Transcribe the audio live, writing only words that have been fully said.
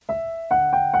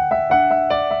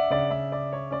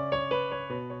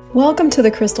Welcome to the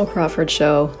Crystal Crawford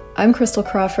Show. I'm Crystal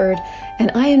Crawford,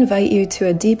 and I invite you to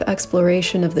a deep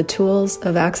exploration of the tools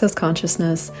of Access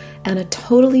Consciousness and a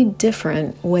totally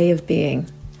different way of being.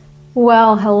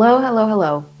 Well,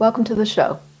 hello. Welcome to the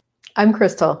show. I'm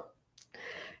Crystal,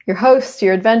 your host,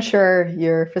 your adventurer,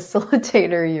 your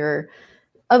facilitator, your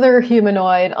other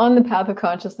humanoid on the path of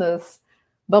consciousness,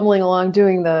 bumbling along,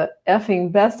 doing the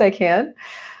effing best I can.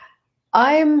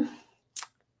 I'm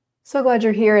so glad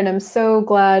you're here, and I'm so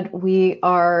glad we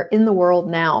are in the world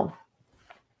now.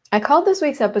 I called this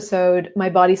week's episode, My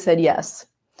Body Said Yes.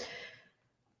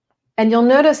 And you'll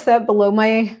notice that below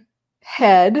my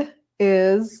head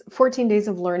is 14 days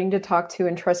of learning to talk to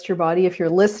and trust your body. If you're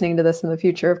listening to this in the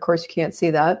future, of course, you can't see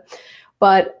that.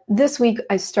 But this week,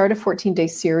 I start a 14-day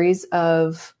series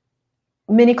of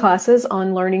mini classes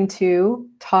on learning to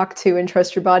talk to and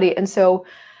trust your body. And so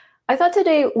I thought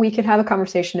today we could have a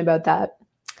conversation about that.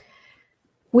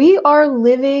 We are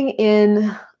living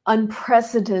in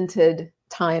unprecedented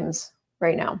times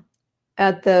right now.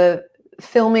 At the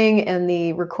filming and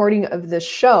the recording of this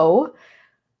show,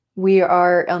 we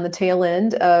are on the tail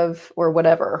end of, or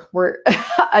whatever, we're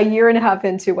a year and a half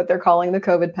into what they're calling the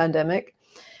COVID pandemic.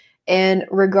 And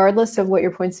regardless of what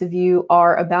your points of view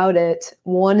are about it,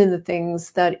 one of the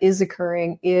things that is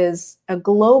occurring is a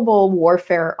global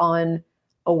warfare on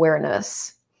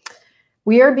awareness.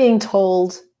 We are being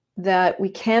told that we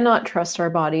cannot trust our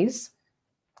bodies.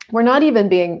 We're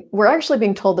actually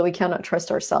being told that we cannot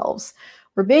trust ourselves.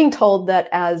 We're being told that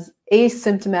as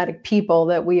asymptomatic people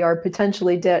that we are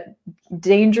potentially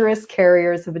dangerous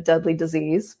carriers of a deadly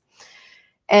disease,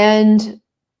 and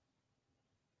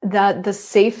that the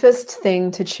safest thing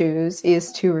to choose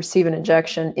is to receive an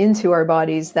injection into our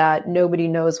bodies that nobody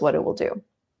knows what it will do.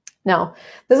 Now,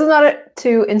 this is not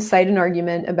to incite an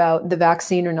argument about the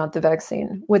vaccine or not the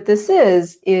vaccine. What this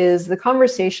is the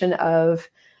conversation of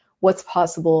what's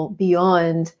possible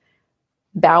beyond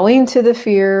bowing to the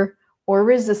fear or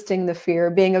resisting the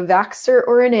fear, being a vaxxer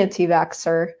or an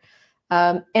anti-vaxxer,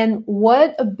 and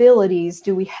what abilities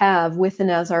do we have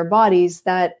within as our bodies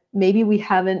that maybe we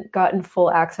haven't gotten full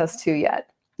access to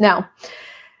yet. Now,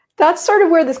 that's sort of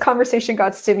where this conversation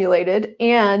got stimulated,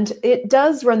 and it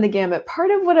does run the gamut. Part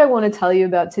of what I want to tell you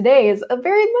about today is a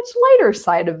very much lighter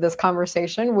side of this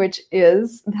conversation, which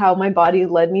is how my body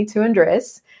led me to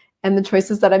Andres and the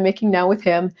choices that I'm making now with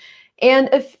him, and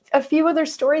a few other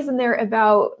stories in there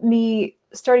about me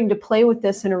starting to play with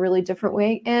this in a really different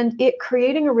way and it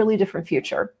creating a really different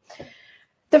future.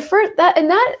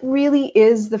 That really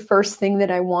is the first thing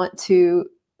that I want to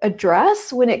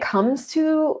address when it comes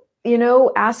to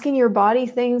asking your body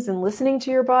things and listening to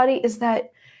your body, is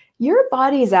that your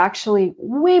body is actually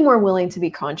way more willing to be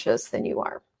conscious than you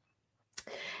are.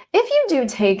 If you do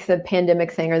take the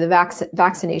pandemic thing or the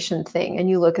vaccination thing and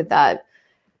you look at that,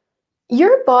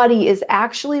 your body is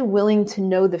actually willing to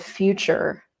know the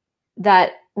future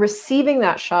that receiving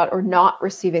that shot or not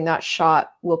receiving that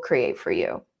shot will create for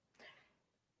you.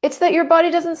 It's that your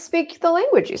body doesn't speak the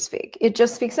language you speak. It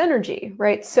just speaks energy,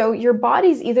 right? So your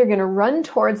body's either going to run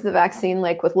towards the vaccine,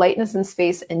 like with lightness and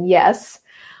space and yes,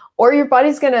 or your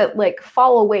body's going to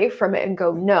fall away from it and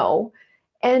go no.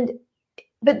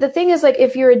 But the thing is,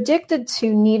 if you're addicted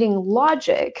to needing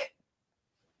logic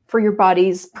for your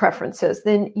body's preferences,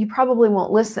 then you probably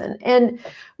won't listen. And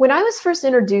when I was first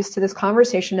introduced to this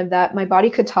conversation of that my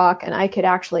body could talk and I could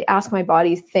actually ask my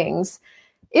body things,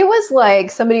 it was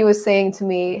like somebody was saying to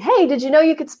me, hey, did you know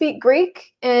you could speak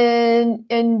Greek and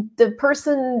the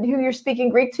person who you're speaking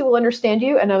Greek to will understand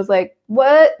you? And I was like,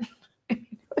 what?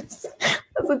 That's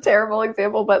a terrible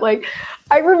example, but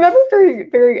I remember very,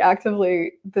 very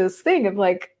actively this thing of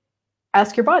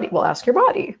ask your body. Well, ask your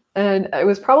body. And it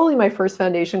was probably my first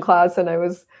foundation class, and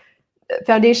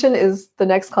foundation is the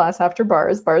next class after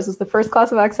bars. Bars is the first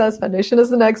class of access. Foundation is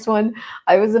the next one.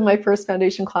 I was in my first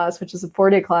foundation class, which is a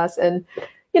 4-day class. And,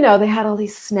 they had all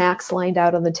these snacks lined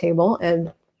out on the table.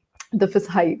 And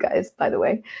hi, you guys, by the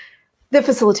way, the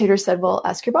facilitator said, well,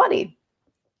 ask your body.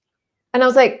 And I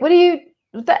was like, what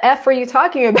the F are you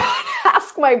talking about?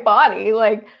 Ask my body.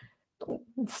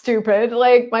 Stupid.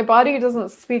 My body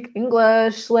doesn't speak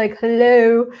English.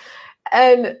 Hello.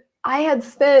 And I had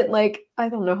spent I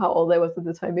don't know how old I was at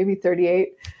the time, maybe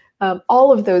 38,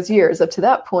 all of those years up to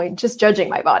that point, just judging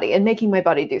my body and making my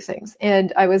body do things.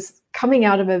 And I was coming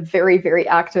out of a very, very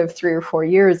active 3 or 4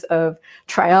 years of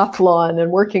triathlon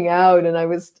and working out. And I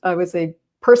was a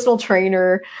personal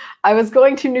trainer. I was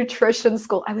going to nutrition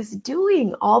school. I was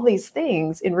doing all these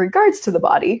things in regards to the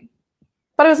body,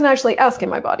 but I wasn't actually asking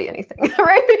my body anything,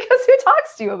 right? Because who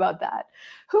talks to you about that?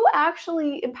 Who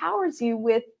actually empowers you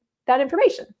with that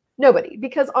information? Nobody.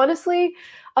 Because honestly,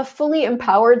 a fully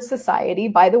empowered society,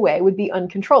 by the way, would be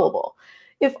uncontrollable.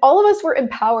 If all of us were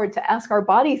empowered to ask our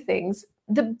body things,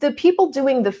 the people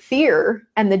doing the fear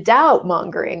and the doubt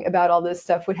mongering about all this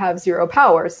stuff would have zero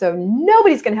power. So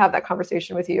nobody's going to have that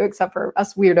conversation with you except for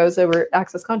us weirdos over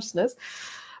Access Consciousness.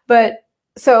 But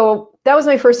so that was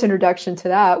my first introduction to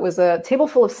that, was a table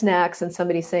full of snacks and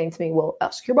somebody saying to me, well,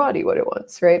 ask your body what it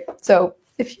wants, right? So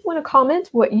if you want to comment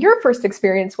what your first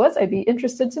experience was, I'd be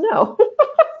interested to know.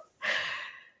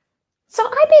 So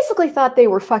I basically thought they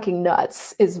were fucking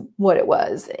nuts is what it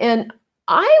was. And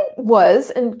I was,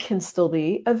 and can still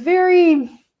be, a very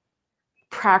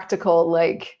practical,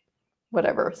 like,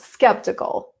 whatever,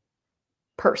 skeptical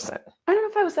person. I don't know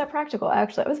if I was that practical,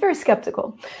 actually. I was very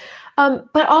skeptical.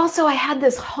 But also I had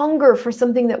this hunger for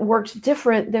something that worked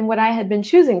different than what I had been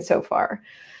choosing so far.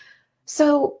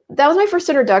 So that was my first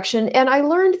introduction. And I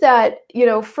learned that, you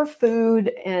know, for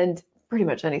food and pretty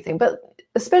much anything, but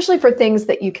especially for things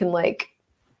that you can like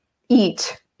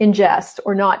eat, ingest,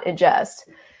 or not ingest,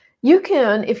 you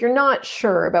can, if you're not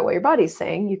sure about what your body's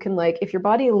saying, you can like, if your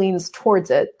body leans towards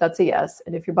it, that's a yes.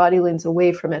 And if your body leans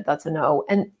away from it, that's a no.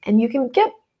 And you can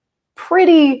get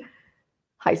pretty,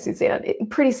 hi Suzanne,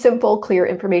 pretty simple, clear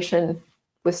information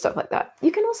with stuff like that.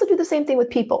 You can also do the same thing with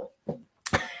people.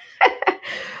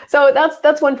 So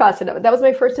that's one facet of it. That was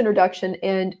my first introduction.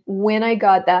 And when I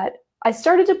got that, I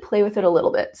started to play with it a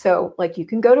little bit. So like you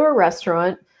can go to a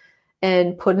restaurant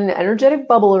and put an energetic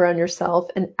bubble around yourself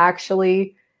and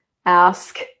actually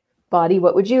ask body,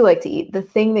 what would you like to eat? The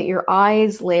thing that your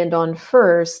eyes land on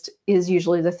first is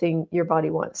usually the thing your body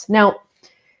wants. Now,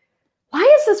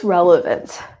 why is this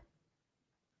relevant?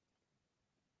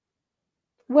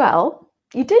 Well,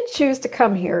 you did choose to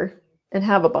come here and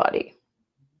have a body.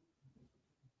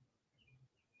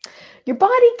 Your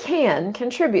body can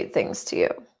contribute things to you,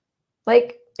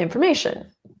 like information.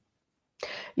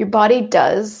 Your body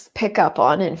does pick up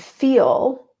on and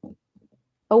feel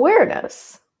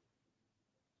awareness.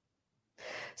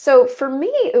 So for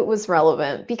me, it was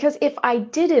relevant because if I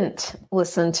didn't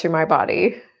listen to my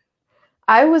body,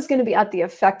 I was going to be at the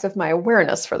effect of my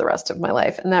awareness for the rest of my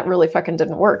life. And that really fucking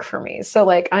didn't work for me. So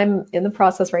like I'm in the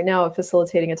process right now of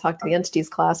facilitating a Talk to the Entities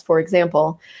class, for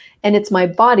example, and it's my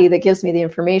body that gives me the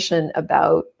information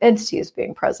about entities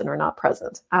being present or not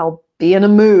present. I'll be in a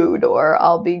mood, or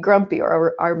I'll be grumpy,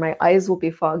 or my eyes will be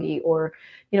foggy, or,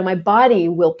 you know, my body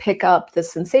will pick up the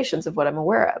sensations of what I'm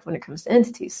aware of when it comes to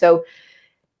entities. So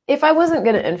if I wasn't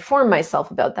going to inform myself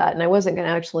about that, and I wasn't going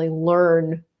to actually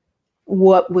learn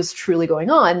what was truly going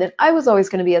on, then I was always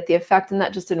going to be at the effect, and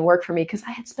that just didn't work for me because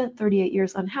I had spent 38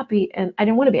 years unhappy and I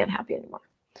didn't want to be unhappy anymore.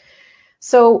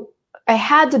 So I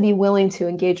had to be willing to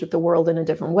engage with the world in a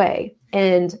different way.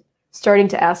 And starting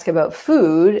to ask about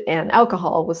food and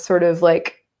alcohol was sort of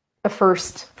like a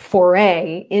first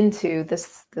foray into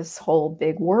this whole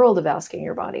big world of asking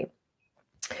your body.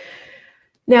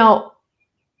 Now,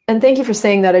 and thank you for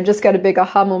saying that. I just got a big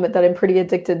aha moment that I'm pretty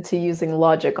addicted to using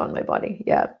logic on my body.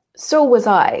 Yeah. So was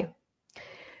I.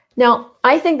 Now,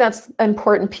 I think that's an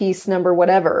important piece, number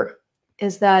whatever,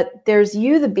 is that there's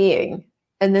you, the being,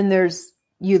 and then there's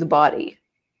you, the body.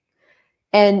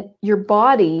 And your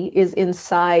body is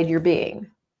inside your being.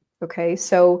 Okay.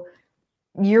 So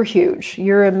you're huge.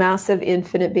 You're a massive,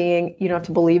 infinite being. You don't have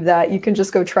to believe that. You can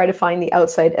just go try to find the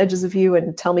outside edges of you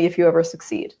and tell me if you ever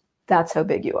succeed. That's how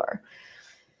big you are.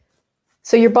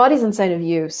 So your body's inside of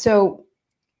you. So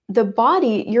the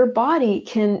body, your body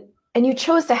can, and you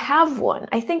chose to have one.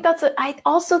 I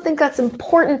also think that's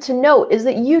important to note, is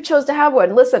that you chose to have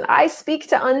one. Listen, I speak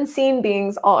to unseen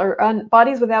beings or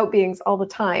bodies without beings all the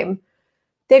time.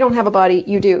 They don't have a body,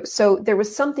 you do. So there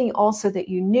was something also that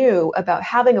you knew about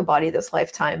having a body this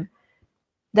lifetime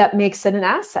that makes it an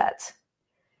asset.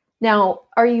 Now,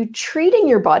 are you treating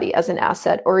your body as an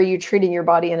asset, or are you treating your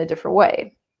body in a different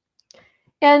way?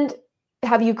 And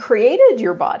have you created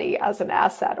your body as an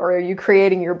asset, or are you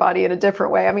creating your body in a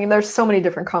different way? I mean, there's so many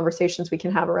different conversations we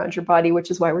can have around your body,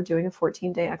 which is why we're doing a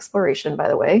 14-day exploration, by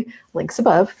the way, links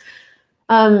above.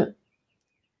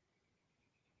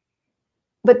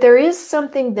 But there is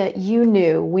something that you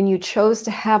knew when you chose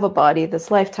to have a body this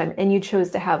lifetime, and you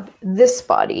chose to have this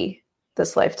body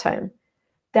this lifetime.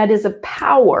 That is a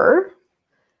power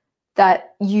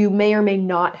that you may or may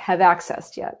not have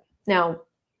accessed yet. Now,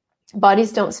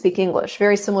 bodies don't speak English,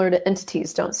 very similar to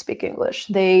entities don't speak English.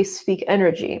 They speak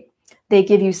energy. They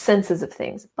give you senses of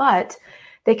things, but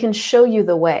they can show you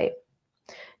the way.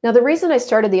 Now, the reason I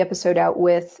started the episode out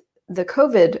with the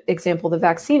COVID example, the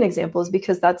vaccine example, is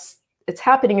because it's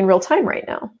happening in real time right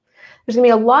now. There's going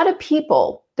to be a lot of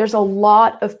people. There's a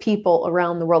lot of people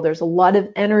around the world. There's a lot of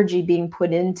energy being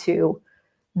put into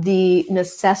the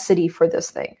necessity for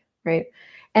this thing, right?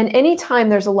 And anytime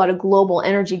there's a lot of global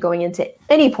energy going into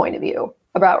any point of view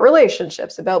about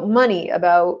relationships, about money,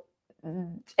 about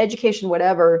education,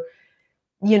 whatever,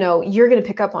 you're going to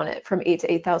pick up on it from 8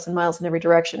 to 8,000 miles in every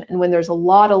direction. And when there's a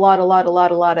lot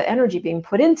of energy being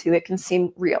put into it, it can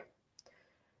seem real.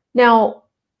 Now,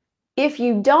 if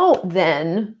you don't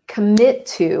then commit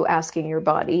to asking your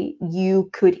body, you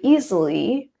could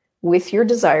easily, with your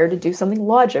desire to do something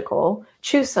logical,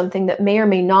 choose something that may or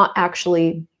may not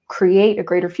actually create a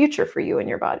greater future for you in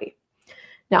your body.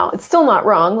 Now, it's still not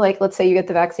wrong. Like, let's say you get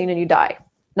the vaccine and you die.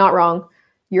 Not wrong.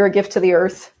 You're a gift to the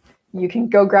earth. You can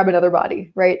go grab another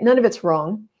body, right? None of it's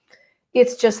wrong.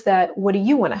 It's just that, what do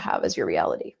you want to have as your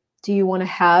reality? Do you want to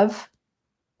have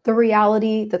the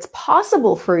reality that's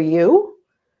possible for you,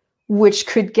 which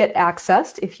could get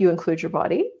accessed if you include your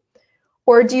body?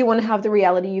 Or do you want to have the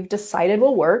reality you've decided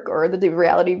will work, or the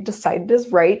reality you've decided is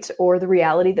right, or the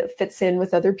reality that fits in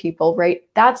with other people, right?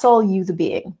 That's all you, the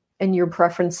being, and your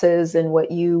preferences and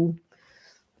what you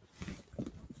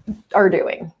are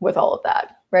doing with all of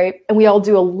that, right? And we all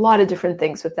do a lot of different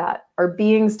things with that. Our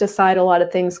beings decide a lot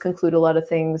of things, conclude a lot of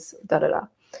things,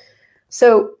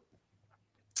 So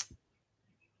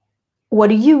what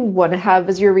do you want to have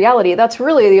as your reality? That's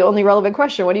really the only relevant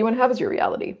question. What do you want to have as your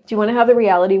reality? Do you want to have the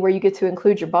reality where you get to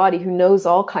include your body, who knows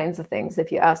all kinds of things if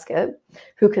you ask it,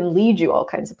 who can lead you all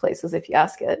kinds of places if you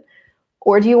ask it?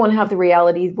 Or do you want to have the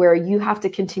reality where you have to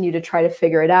continue to try to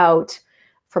figure it out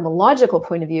from a logical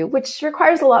point of view, which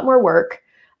requires a lot more work,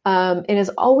 and is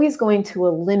always going to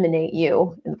eliminate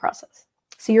you in the process?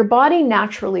 So your body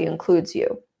naturally includes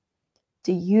you.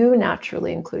 Do you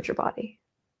naturally include your body?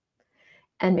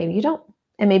 And maybe you don't.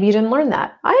 And maybe you didn't learn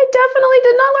that. I definitely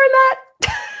did not learn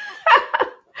that.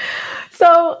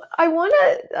 So I want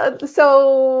to,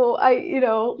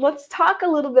 let's talk a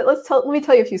little bit. Let me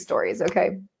tell you a few stories.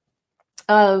 Okay.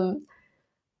 I've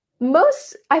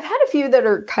had a few that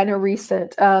are kind of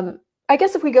recent. I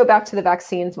guess if we go back to the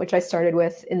vaccines, which I started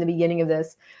with in the beginning of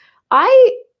this,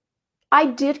 I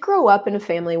did grow up in a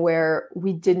family where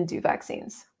we didn't do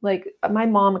vaccines. Like, my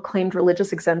mom claimed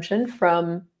religious exemption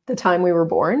from the time we were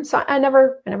born. So I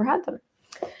never had them.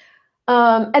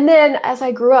 And then as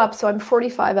I grew up, so I'm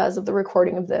 45 as of the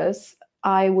recording of this,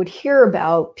 I would hear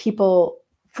about people,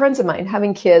 friends of mine,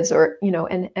 having kids, or,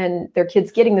 and their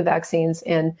kids getting the vaccines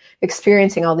and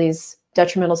experiencing all these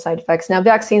detrimental side effects. Now,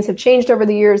 vaccines have changed over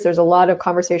the years. There's a lot of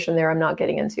conversation there I'm not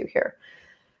getting into here.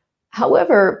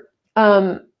 However,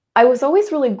 I was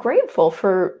always really grateful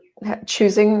for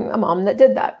choosing a mom that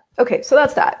did that. Okay, so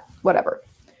that's that, whatever.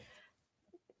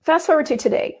 Fast forward to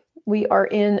today. We are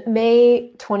in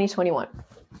May 2021.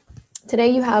 Today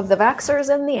you have the vaxxers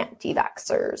and the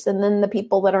anti-vaxxers, and then the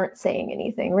people that aren't saying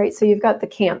anything, right? So you've got the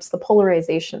camps, the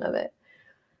polarization of it.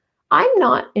 I'm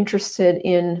not interested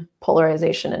in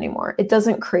polarization anymore. It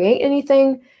doesn't create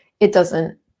anything. It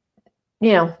doesn't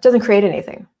create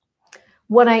anything.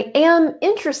 What I am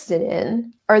interested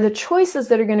in are the choices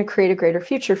that are going to create a greater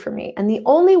future for me. And the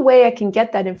only way I can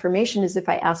get that information is if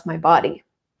I ask my body.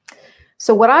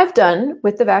 So what I've done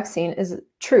with the vaccine is,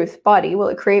 truth, body, will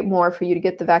it create more for you to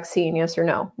get the vaccine? Yes or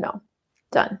no? No.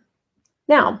 Done.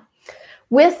 Now,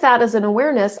 with that as an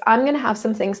awareness, I'm going to have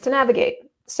some things to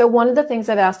navigate. So one of the things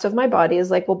I've asked of my body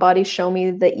is like, well, body, show me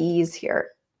the ease here.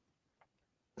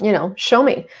 Show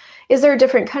me. Is there a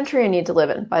different country I need to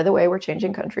live in? By the way, we're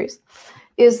changing countries.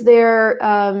 Is there,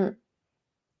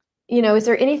 is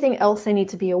there anything else I need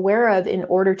to be aware of in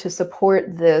order to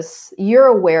support this? You're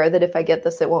aware that if I get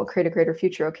this, it won't create a greater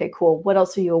future. Okay, cool. What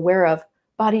else are you aware of?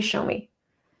 Body, show me.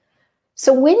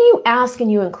 So when you ask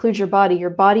and you include your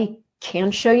body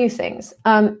can show you things.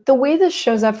 The way this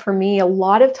shows up for me a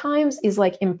lot of times is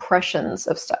like impressions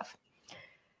of stuff.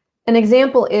 An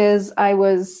example is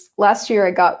last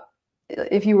year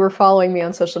if you were following me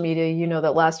on social media, you know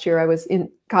that last year I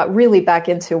got really back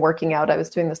into working out. I was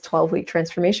doing this 12-week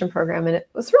transformation program, and it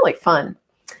was really fun.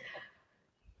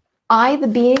 I, the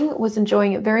being, was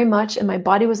enjoying it very much, and my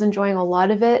body was enjoying a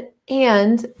lot of it.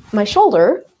 And my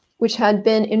shoulder, which had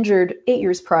been injured 8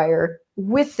 years prior,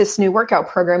 with this new workout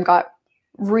program,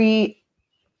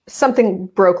 something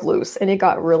broke loose, and it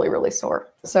got really, really sore.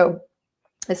 So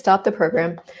I stopped the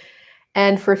program.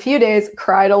 And for a few days,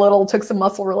 cried a little, took some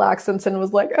muscle relaxants, and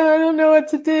was like, I don't know what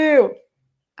to do.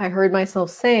 I heard myself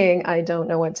saying, I don't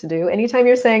know what to do. Anytime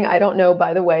you're saying, I don't know,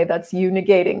 by the way, that's you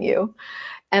negating you.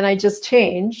 And I just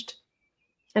changed.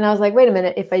 And I was like, wait a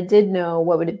minute, if I did know,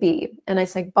 what would it be? And I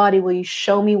said, body, will you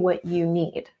show me what you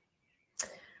need?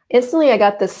 Instantly, I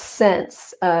got this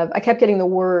sense of, I kept getting the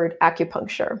word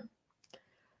acupuncture.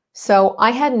 So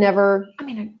I had never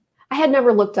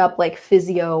looked up like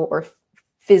physio or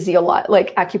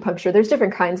like acupuncture. There's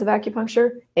different kinds of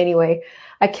acupuncture. Anyway,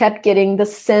 I kept getting the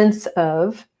sense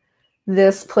of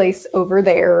this place over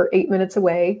there, 8 minutes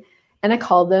away. And I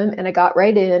called them and I got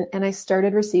right in and I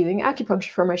started receiving acupuncture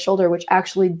for my shoulder, which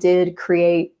actually did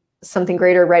create something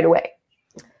greater right away.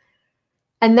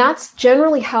 And that's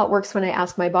generally how it works when I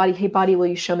ask my body, hey, body, will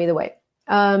you show me the way?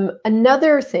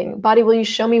 Another thing, body, will you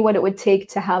show me what it would take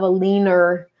to have a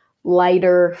leaner,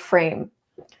 lighter frame?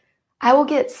 I will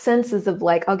get senses of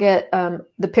like, I'll get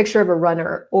the picture of a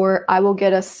runner, or I will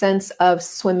get a sense of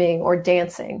swimming or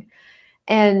dancing.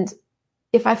 And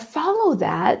if I follow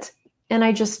that and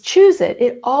I just choose it,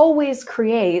 it always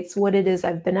creates what it is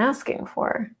I've been asking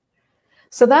for.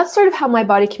 So that's sort of how my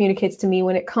body communicates to me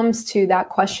when it comes to that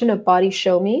question of body,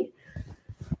 show me.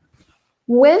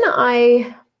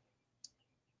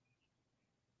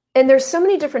 And there's so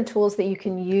many different tools that you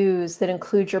can use that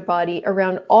include your body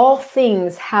around all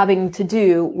things having to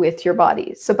do with your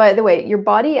body. So by the way, your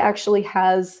body actually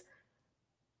has,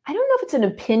 I don't know if it's an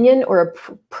opinion or a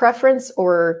preference,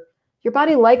 or your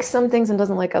body likes some things and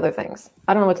doesn't like other things.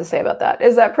 I don't know what to say about that.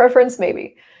 Is that preference?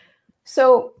 Maybe.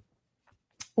 So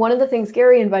one of the things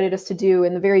Gary invited us to do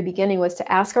in the very beginning was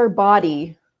to ask our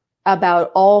body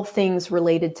about all things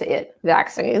related to it.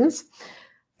 Vaccines,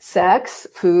 sex,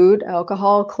 food,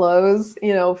 alcohol, clothes,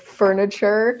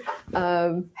 furniture,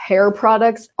 hair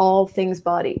products, all things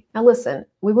body. Now listen,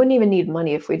 we wouldn't even need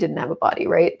money if we didn't have a body,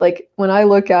 right? Like when I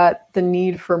look at the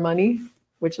need for money,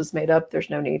 which is made up, there's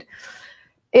no need.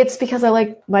 It's because I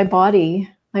like my body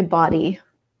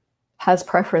has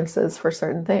preferences for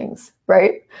certain things,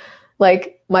 right?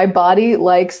 Like my body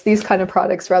likes these kind of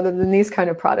products rather than these kind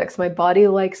of products. My body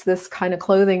likes this kind of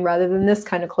clothing rather than this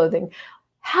kind of clothing.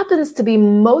 Happens to be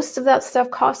most of that stuff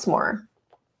costs more.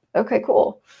 Okay,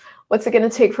 cool. What's it going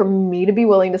to take for me to be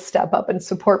willing to step up and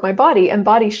support my body? And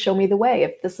body, show me the way.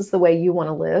 If this is the way you want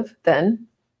to live, then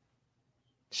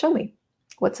show me.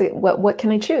 What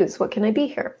can I choose? What can I be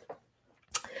here?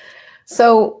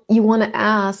 So you want to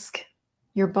ask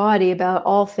your body about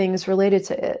all things related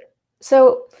to it.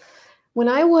 So when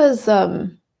I was,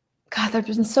 there's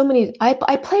been so many,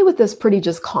 I play with this pretty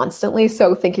just constantly.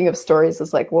 So thinking of stories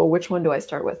is like, well, which one do I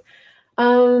start with?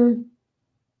 Right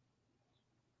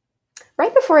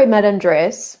before I met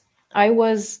Andreas, I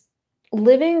was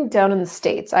living down in the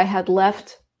States. I had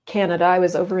left Canada. I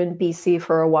was over in BC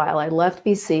for a while. I left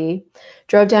BC,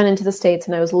 drove down into the States,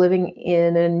 and I was living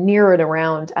in and near and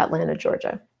around Atlanta,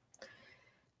 Georgia.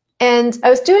 And I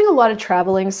was doing a lot of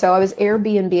traveling, so I was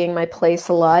Airbnb-ing my place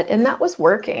a lot, and that was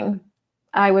working.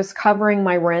 I was covering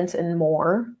my rent and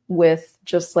more with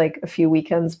just like a few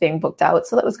weekends being booked out,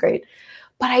 so that was great.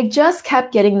 But I just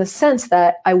kept getting the sense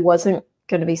that I wasn't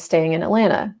going to be staying in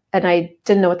Atlanta, and I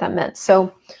didn't know what that meant.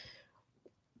 So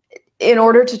in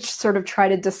order to sort of try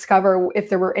to discover if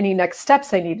there were any next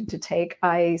steps I needed to take,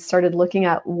 I started looking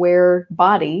at where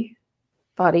body,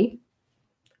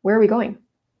 where are we going?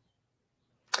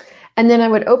 And then I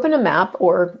would open a map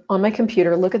or on my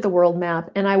computer, look at the world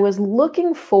map, and I was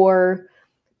looking for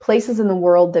places in the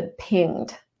world that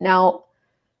pinged. Now,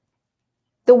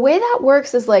 the way that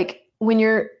works is like when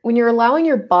you're allowing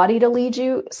your body to lead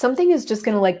you, something is just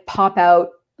going to like pop out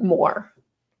more.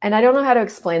 And I don't know how to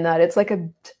explain that. It's like a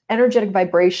energetic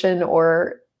vibration,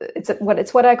 or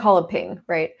it's what I call a ping,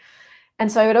 right?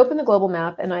 And so I would open the global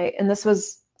map, and this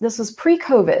was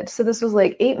pre-COVID. So this was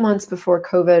like 8 months before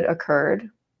COVID occurred.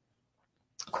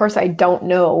 Of course, I don't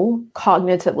know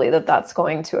cognitively that that's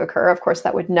going to occur. Of course,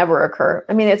 that would never occur.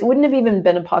 I mean, it wouldn't have even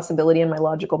been a possibility in my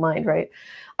logical mind, right?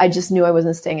 I just knew I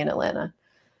wasn't staying in Atlanta.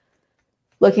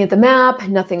 Looking at the map,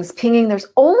 nothing's pinging. There's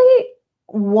only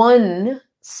one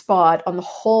spot on the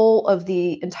whole of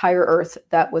the entire Earth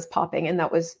that was popping, and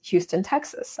that was Houston,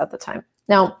 Texas at the time.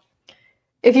 Now,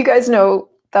 if you guys know,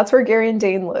 that's where Gary and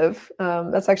Dane live.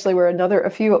 That's actually where a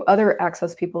few other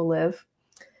Access people live.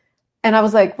 And I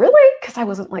was like, really? Because I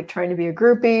wasn't like trying to be a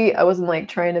groupie. I wasn't like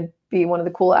trying to be one of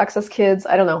the cool Access kids.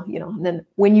 I don't know, and then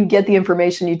when you get the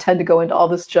information, you tend to go into all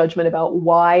this judgment about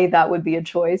why that would be a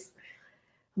choice.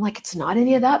 I'm like, it's not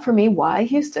any of that for me. Why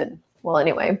Houston? Well,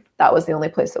 anyway, that was the only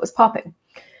place that was popping.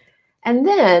 And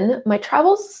then my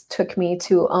travels took me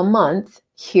to a month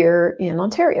here in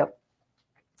Ontario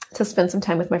to spend some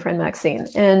time with my friend Maxine.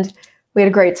 And we had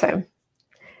a great time.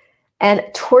 And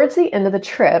towards the end of the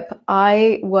trip,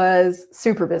 I was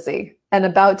super busy and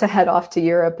about to head off to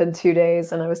Europe in 2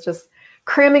 days. And I was just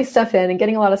cramming stuff in and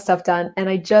getting a lot of stuff done. And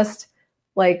I just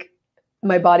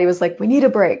my body was like, we need a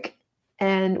break.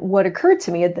 And what occurred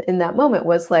to me in that moment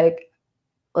was like,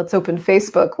 let's open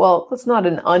Facebook. Well, it's not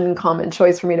an uncommon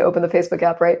choice for me to open the Facebook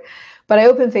app, right? But I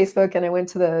opened Facebook and I went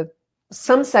to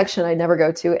some section I never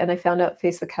go to, and I found out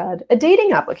Facebook had a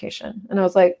dating application. And I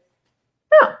was like,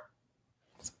 oh,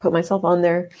 let's put myself on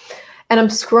there. And I'm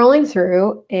scrolling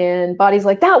through, and Body's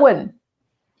like, that one.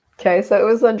 Okay, so it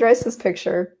was Andres'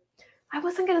 picture. I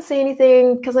wasn't going to say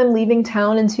anything because I'm leaving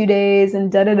town in 2 days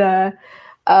and da-da-da.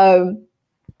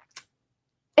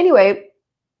 Anyway,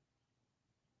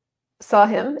 saw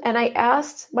him, and I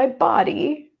asked my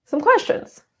body some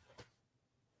questions.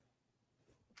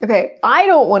 Okay, I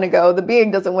don't want to go. The being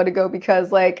doesn't want to go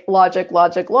because like logic,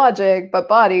 but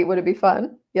body, would it be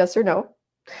fun? Yes or no?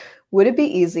 Would it be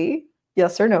easy?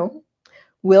 Yes or no?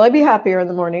 Will I be happier in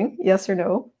the morning? Yes or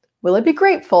no? Will I be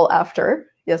grateful after?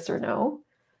 Yes or no?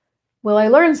 Will I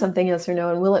learn something? Yes or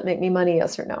no? And will it make me money?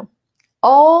 Yes or no?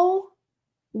 All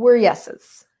were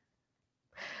yeses.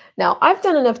 Now, I've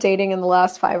done enough dating in the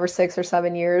last 5 or 6 or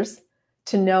 7 years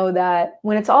to know that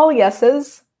when it's all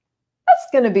yeses, that's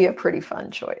going to be a pretty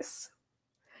fun choice.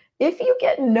 If you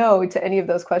get no to any of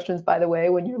those questions, by the way,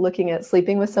 when you're looking at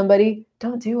sleeping with somebody,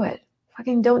 don't do it.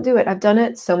 Fucking don't do it. I've done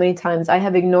it so many times. I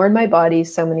have ignored my body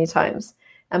so many times,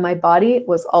 and my body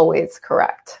was always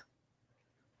correct.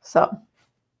 So,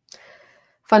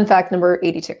 fun fact number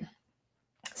 82.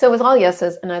 So it was all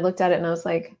yeses, and I looked at it and I was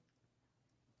like,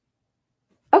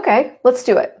 okay, let's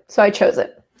do it. So I chose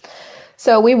it.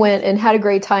 So we went and had a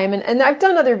great time. And I've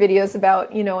done other videos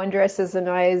about, Andres's and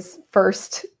I's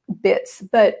first bits.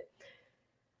 But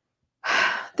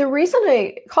the reason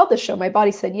I called this show My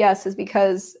Body Said Yes is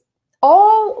because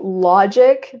all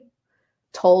logic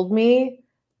told me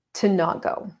to not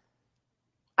go.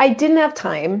 I didn't have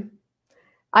time.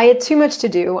 I had too much to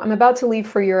do. I'm about to leave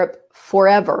for Europe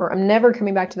forever. I'm never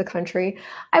coming back to the country.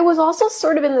 I was also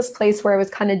sort of in this place where I was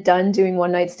kind of done doing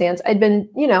one night stands. I'd been,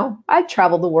 I'd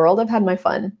traveled the world. I've had my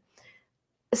fun.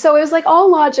 So it was like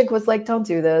all logic was like, don't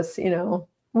do this.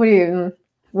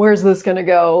 Where's this going to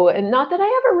go? And not that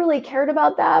I ever really cared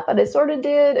about that, but I sort of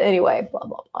did. Anyway, blah,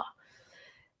 blah, blah.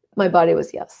 My body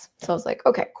was yes. So I was like,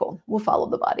 okay, cool. We'll follow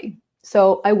the body.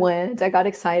 So I went, I got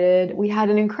excited. We had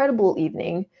an incredible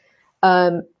evening.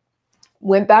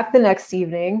 Went back the next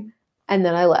evening, and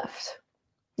then I left.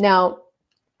 Now,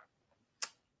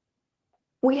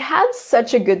 we had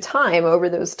such a good time over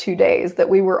those 2 days that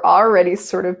we were already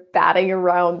sort of batting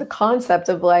around the concept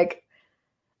of like,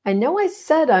 I know I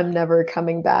said I'm never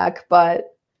coming back,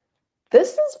 but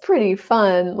this is pretty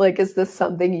fun. Like, is this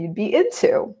something you'd be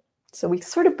into? So we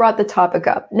sort of brought the topic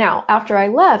up. Now, after I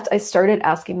left, I started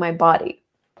asking my body,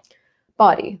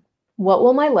 what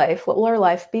will our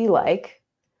life be like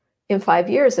in 5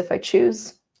 years if I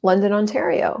choose London,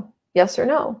 Ontario? Yes or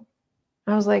no?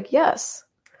 I was like, yes.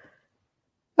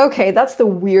 Okay, that's the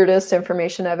weirdest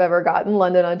information I've ever gotten,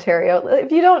 London, Ontario.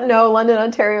 If you don't know London,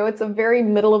 Ontario, it's a very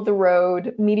middle of the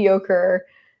road, mediocre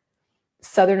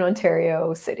Southern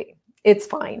Ontario city. It's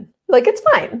fine. It's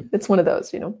fine. It's one of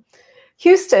those,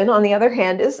 Houston, on the other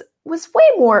hand, was way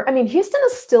more, Houston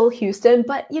is still Houston,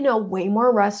 but, way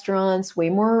more restaurants, way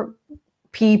more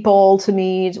people to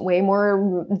meet, way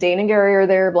more Dane and Gary are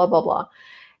there, blah, blah, blah.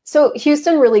 So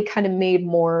Houston really kind of made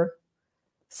more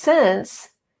sense.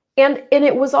 And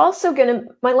it was also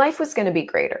my life was going to be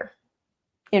greater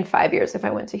in 5 years if I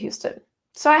went to Houston.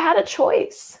 So I had a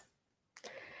choice.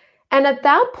 And at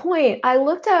that point, I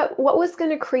looked at what was going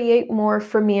to create more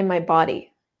for me and my body.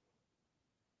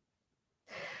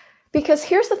 Because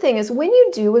here's the thing is when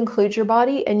you do include your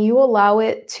body and you allow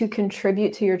it to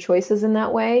contribute to your choices in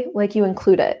that way, like you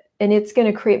include it, and it's going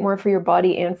to create more for your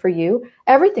body and for you,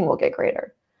 everything will get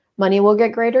greater. Money will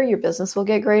get greater. Your business will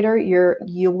get greater.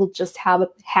 You will just have a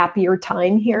happier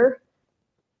time here,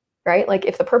 right? Like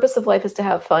if the purpose of life is to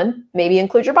have fun, maybe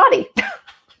include your body,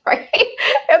 right?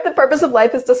 If the purpose of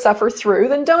life is to suffer through,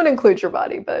 then don't include your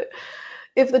body. But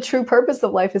if the true purpose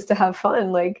of life is to have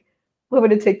fun, like what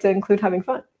would it take to include having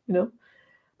fun?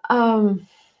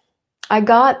 I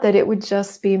got that it would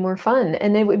just be more fun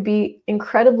and it would be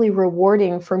incredibly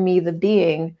rewarding for me, the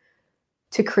being,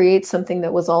 to create something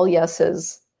that was all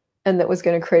yeses and that was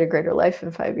going to create a greater life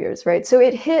in 5 years, right? So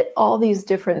it hit all these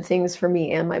different things for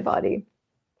me and my body.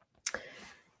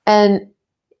 And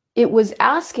it was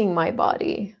asking my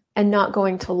body and not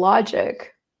going to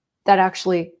logic that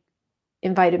actually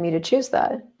invited me to choose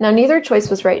that. Now, neither choice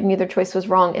was right and neither choice was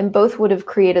wrong, and both would have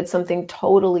created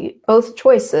both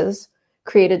choices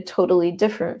created totally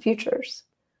different futures.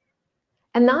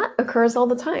 And that occurs all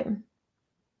the time.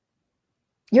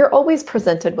 You're always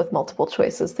presented with multiple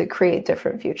choices that create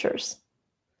different futures.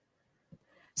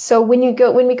 So when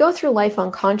we go through life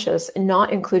unconscious and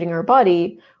not including our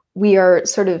body, we are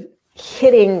sort of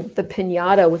hitting the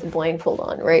piñata with a blindfold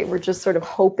on, right? We're just sort of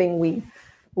hoping we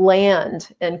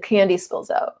land and candy spills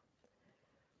out.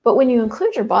 But when you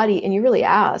include your body and you really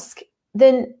ask,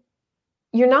 then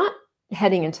you're not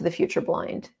heading into the future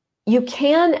blind. You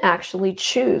can actually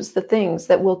choose the things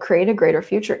that will create a greater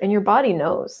future, and your body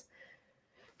knows.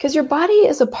 Because your body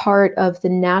is a part of the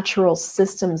natural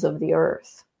systems of the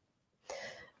earth.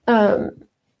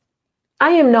 I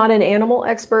am not an animal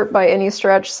expert by any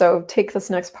stretch, so take this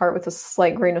next part with a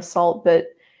slight grain of salt. But,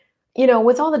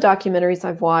 with all the documentaries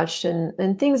I've watched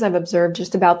and things I've observed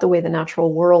just about the way the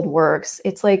natural world works,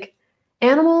 it's like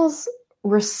animals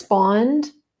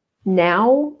respond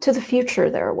now to the future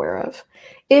they're aware of.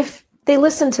 If they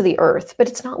listen to the earth, but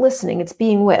it's not listening, it's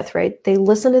being with, right? They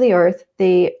listen to the earth.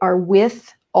 They are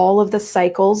with all of the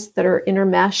cycles that are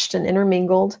intermeshed and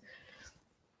intermingled.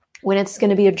 When it's going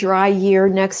to be a dry year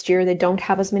next year, they don't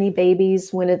have as many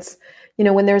babies. When it's,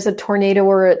 when there's a tornado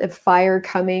or a fire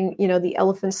coming, the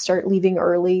elephants start leaving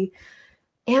early.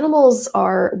 Animals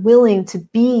are willing to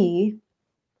be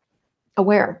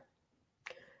aware.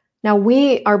 Now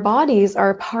our bodies are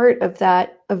a part of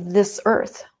this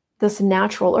earth, this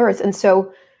natural earth. And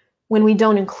so when we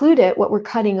don't include it, what we're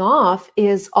cutting off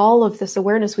is all of this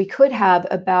awareness we could have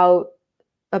about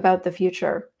the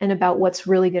future and about what's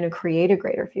really going to create a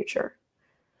greater future.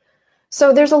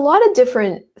 So there's a lot of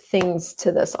different things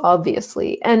to this,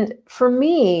 obviously. And for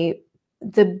me,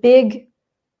 the big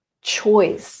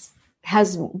choice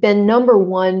has been, number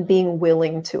one, being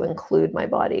willing to include my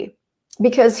body.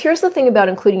 Because here's the thing about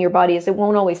including your body is it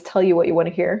won't always tell you what you want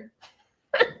to hear.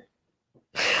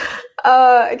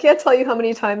 I can't tell you how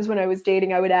many times when I was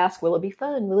dating, I would ask, will it be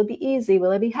fun? Will it be easy?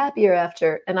 Will I be happier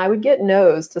after? And I would get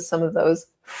no's to some of those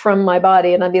from my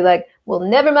body. And I'd be like, well,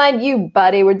 never mind you,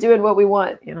 buddy. We're doing what we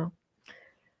want,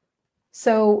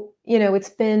 So, it's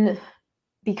been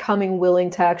becoming willing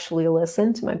to actually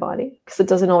listen to my body because it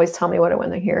doesn't always tell me what I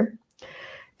want to hear.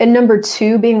 And number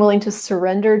two, being willing to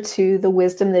surrender to the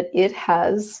wisdom that it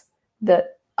has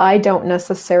that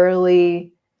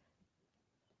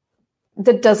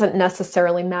doesn't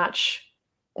necessarily match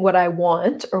what I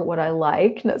want or what I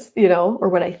like, or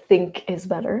what I think is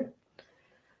better.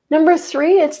 Number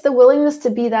three, it's the willingness to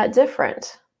be that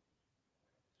different.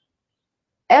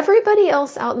 Everybody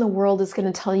else out in the world is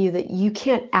going to tell you that you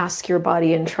can't ask your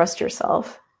body and trust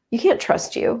yourself. You can't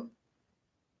trust you.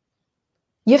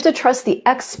 You have to trust the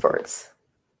experts.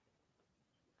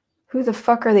 Who the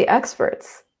fuck are the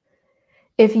experts?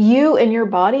 If you and your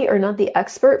body are not the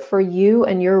expert for you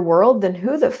and your world, then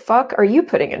who the fuck are you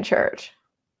putting in charge?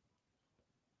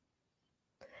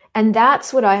 And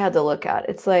that's what I had to look at.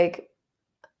 It's like,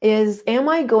 am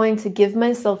I going to give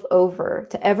myself over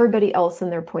to everybody else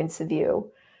and their points of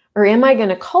view? Or am I going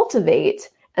to cultivate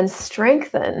and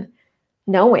strengthen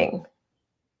knowing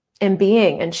and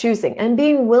being and choosing and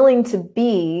being willing to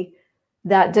be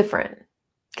that different?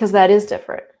 Because that is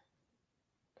different.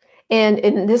 And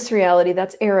in this reality,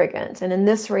 that's arrogant. And in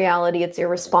this reality, it's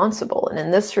irresponsible. And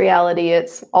in this reality,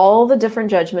 it's all the different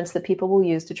judgments that people will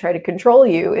use to try to control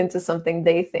you into something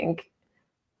they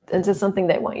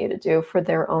want you to do for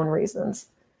their own reasons.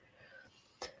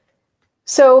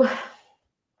 So,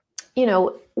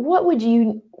 what would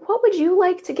you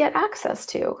like to get access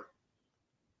to?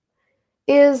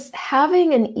 Is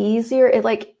having an easier,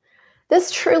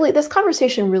 this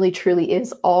conversation really truly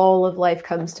is all of life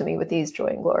comes to me with ease, joy,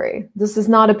 and glory. This is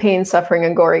not a pain, suffering,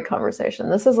 and gory conversation.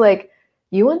 This is like,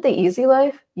 you want the easy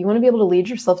life? You want to be able to lead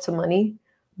yourself to money?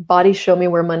 Body, show me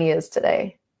where money is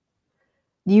today.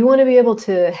 You want to be able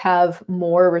to have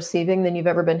more receiving than you've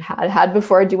ever had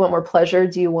before? Do you want more pleasure?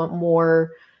 Do you want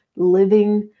more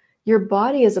living? Your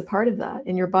body is a part of that,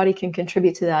 and your body can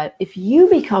contribute to that. If you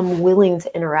become willing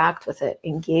to interact with it,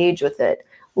 engage with it,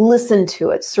 listen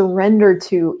to it, surrender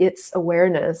to its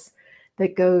awareness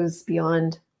that goes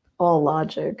beyond all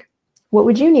logic, what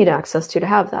would you need access to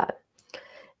have that?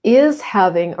 Is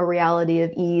having a reality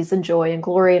of ease and joy and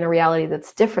glory and a reality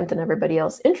that's different than everybody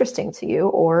else interesting to you?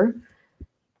 Or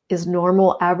is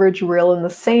normal, average, real, and the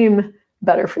same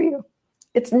better for you?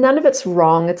 None of it's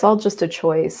wrong. It's all just a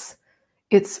choice.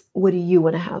 It's, what do you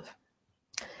want to have?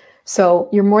 So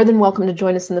you're more than welcome to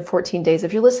join us in the 14 days.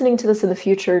 If you're listening to this in the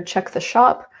future, check the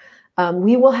shop.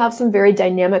 We will have some very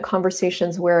dynamic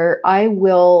conversations where I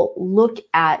will look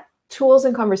at tools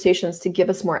and conversations to give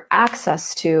us more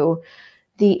access to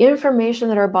the information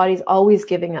that our body's always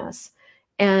giving us,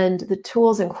 and the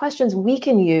tools and questions we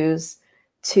can use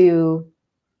to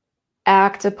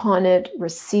act upon it,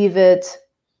 receive it,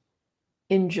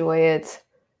 enjoy it,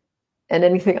 and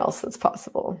anything else that's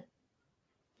possible.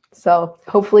 So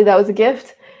hopefully that was a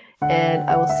gift, and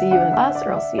I will see you in class,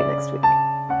 or I'll see you next week.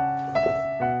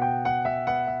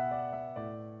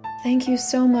 Thank you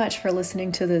so much for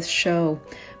listening to this show.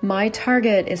 My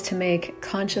target is to make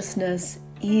consciousness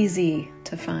easy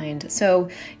to find. So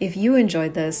if you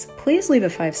enjoyed this, please leave a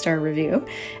 5-star review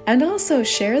and also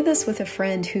share this with a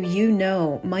friend who you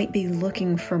know might be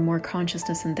looking for more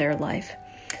consciousness in their life.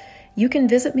 You can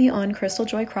visit me on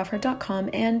crystaljoycrawford.com,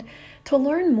 and to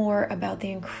learn more about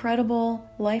the incredible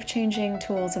life-changing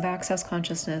tools of Access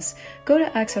Consciousness, go to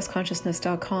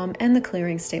accessconsciousness.com and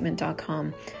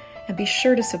theclearingstatement.com. And be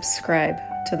sure to subscribe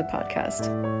to the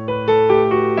podcast.